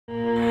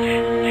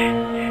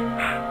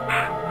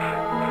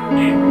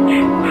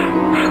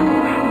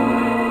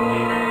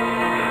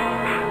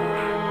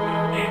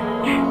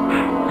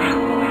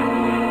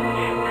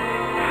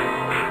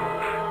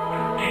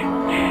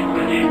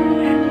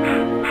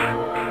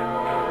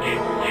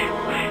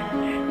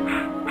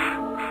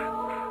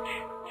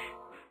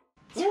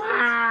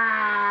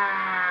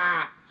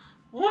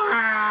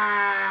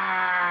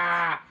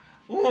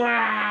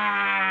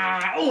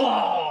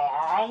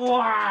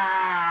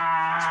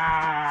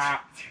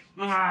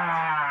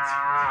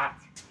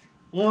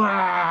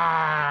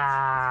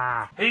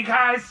Hey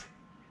guys,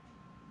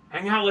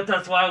 hang out with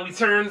us while we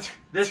turn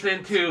this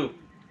into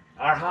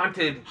our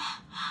haunted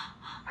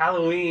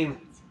Halloween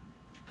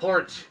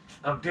porch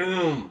of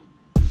doom.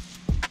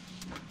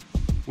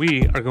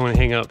 We are going to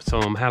hang up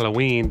some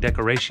Halloween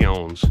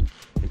decorations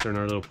and turn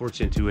our little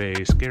porch into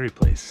a scary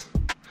place.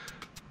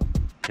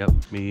 Yep,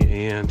 me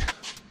and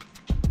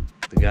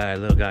the guy,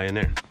 little guy in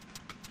there.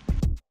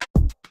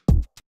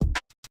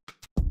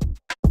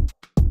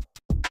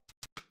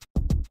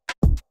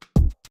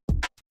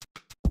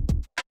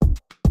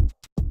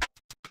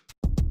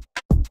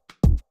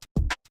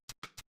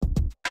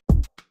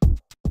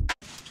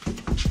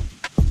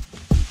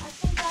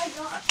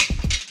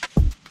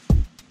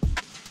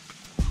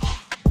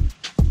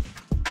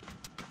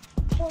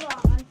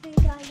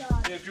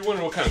 If you're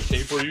wondering what kind of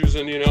tape we're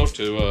using, you know,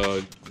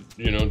 to,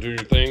 you know, do your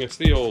thing, it's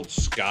the old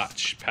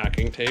Scotch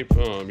packing tape.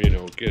 You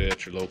know, get it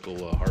at your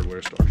local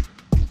hardware store.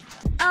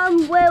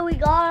 Where we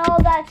got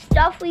all that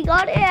stuff, we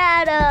got it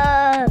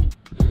at,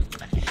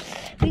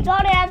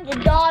 the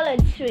Dollar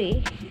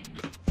Tree.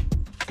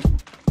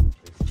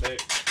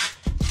 Tape.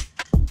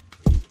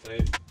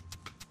 Tape.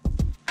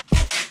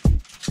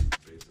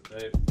 Piece of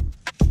tape.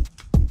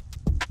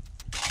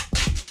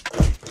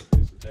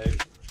 Piece of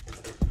tape.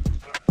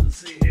 Let's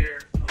see here.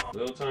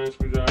 Little tiny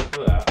screwdriver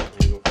for that. I'm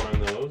gonna go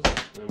find those.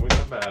 Then we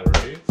got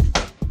batteries.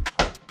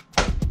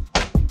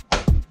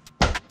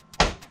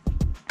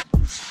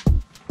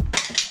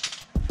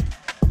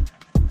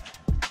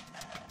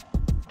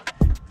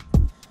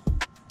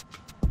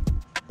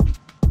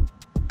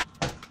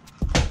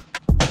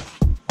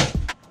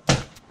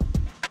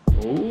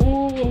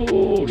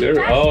 Ooh, there.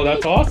 Oh,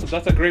 that's awesome.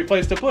 That's a great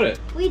place to put it.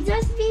 We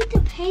just need to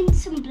paint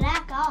some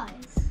black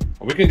eyes.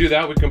 We can do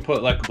that. We can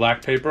put like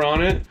black paper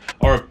on it,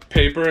 or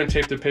paper and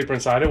tape the paper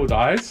inside it with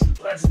eyes.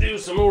 Let's do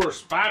some more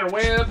spider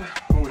web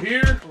over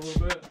here. A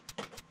little bit.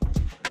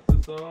 Get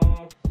this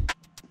off.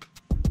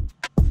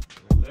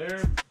 Right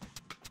there.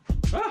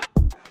 Ah!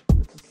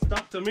 It's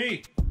stuck to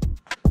me.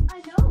 I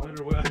know.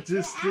 Wonder what?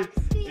 It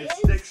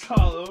sticks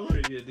all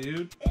over you,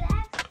 dude. It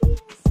actually is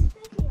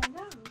sticky, I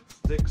know.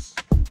 Sticks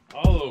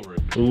all over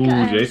it.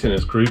 Ooh, Jason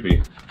is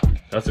creepy.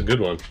 That's a good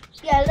one.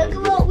 Yeah, look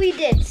at what we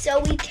did. So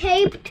we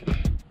taped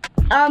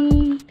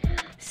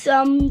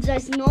some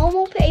just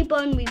normal paper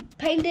and we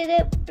painted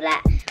it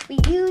black. We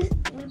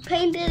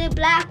painted it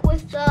black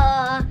with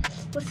a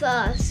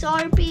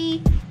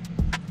Sharpie,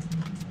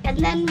 and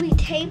then we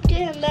taped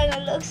it, and then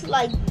it looks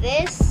like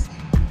this.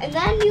 And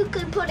then you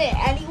could put it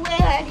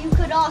anywhere, and you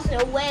could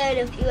also wear it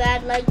if you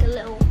had like a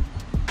little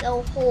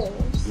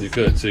holes. You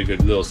could, so you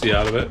could little see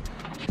out of it.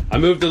 I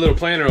moved the little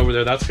planter over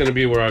there. That's going to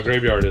be where our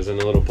graveyard is, in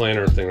the little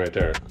planter thing right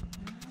there.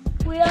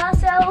 We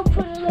also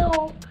put a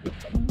little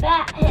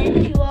bat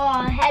head to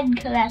our head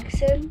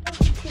collection.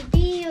 To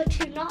be or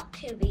to not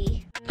to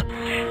be.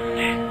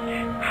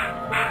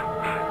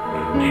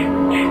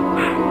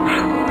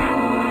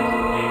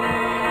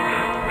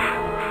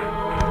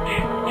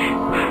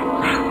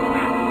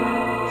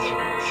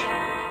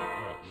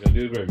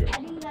 Do the graveyard. I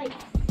do like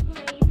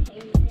spray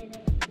painted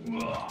it.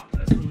 Whoa,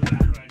 that's in the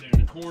back right there in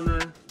the corner.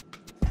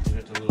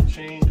 There's a little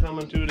chain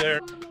coming through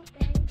there. We're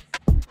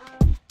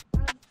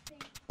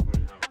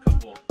gonna have a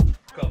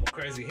couple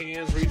crazy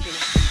hands reaching.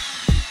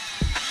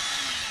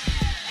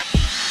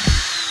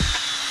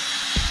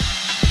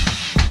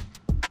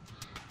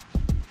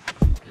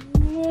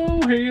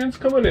 Whoa, hands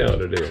coming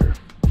out of there.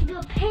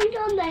 The paint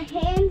on the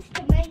hands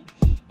to make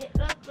it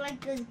look like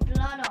there's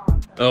blood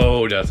on them.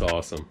 Oh, that's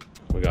awesome.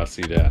 We gotta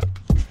see that.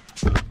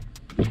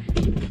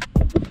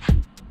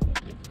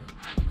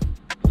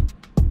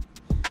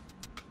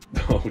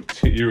 Oh,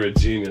 you're a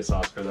genius,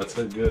 Oscar. That's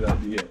a good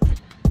idea.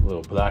 A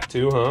little black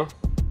too, huh?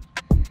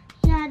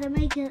 Yeah, to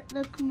make it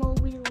look more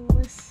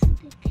realistic.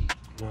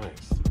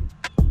 Nice.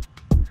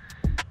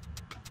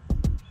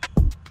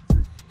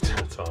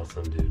 That's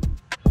awesome, dude.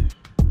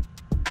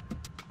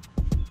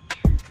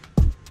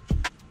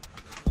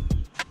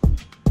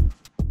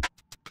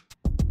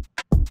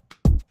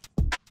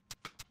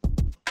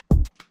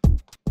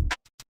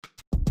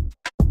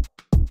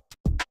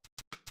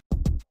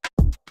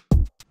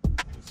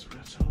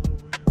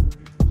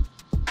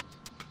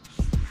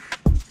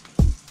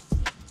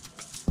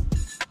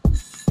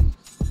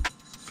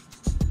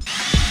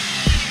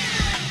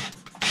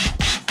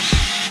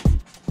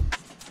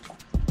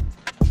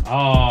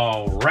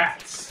 Oh,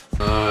 rats!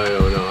 I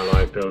do not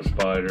like those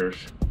spiders.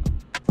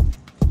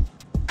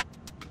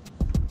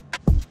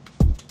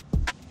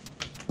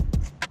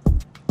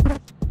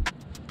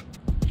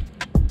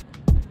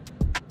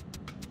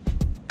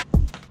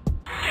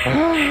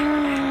 God,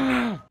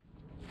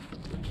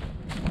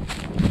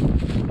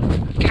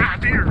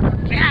 deer!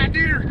 God,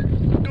 deer!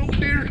 Go,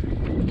 deer!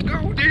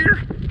 Go, deer!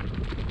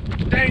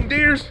 Dang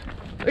deers!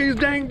 These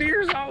dang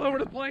deers all over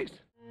the place.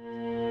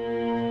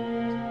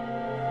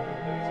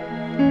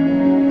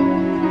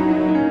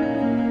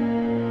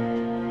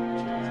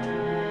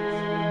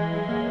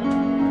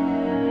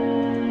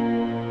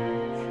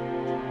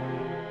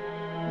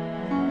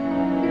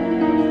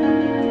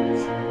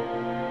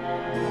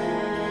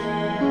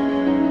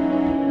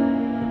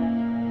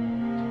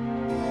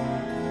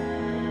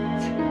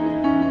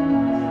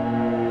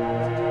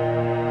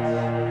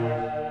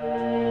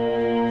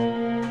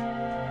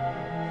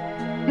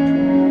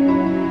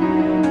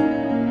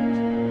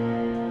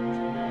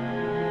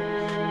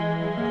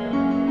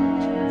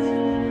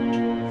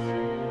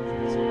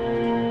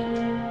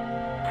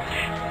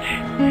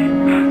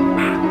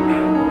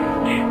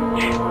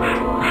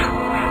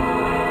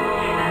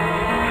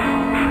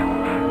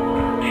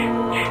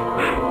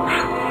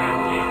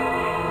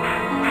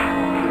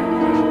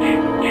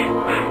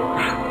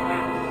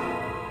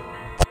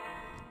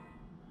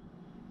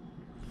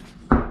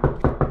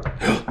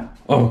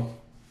 Oh,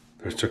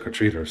 there's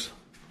trick-or-treaters.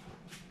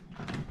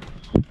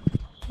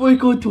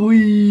 Trick or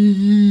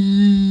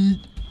treat.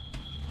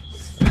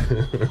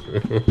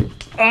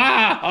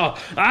 Ah,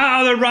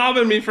 they're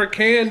robbing me for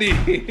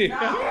candy.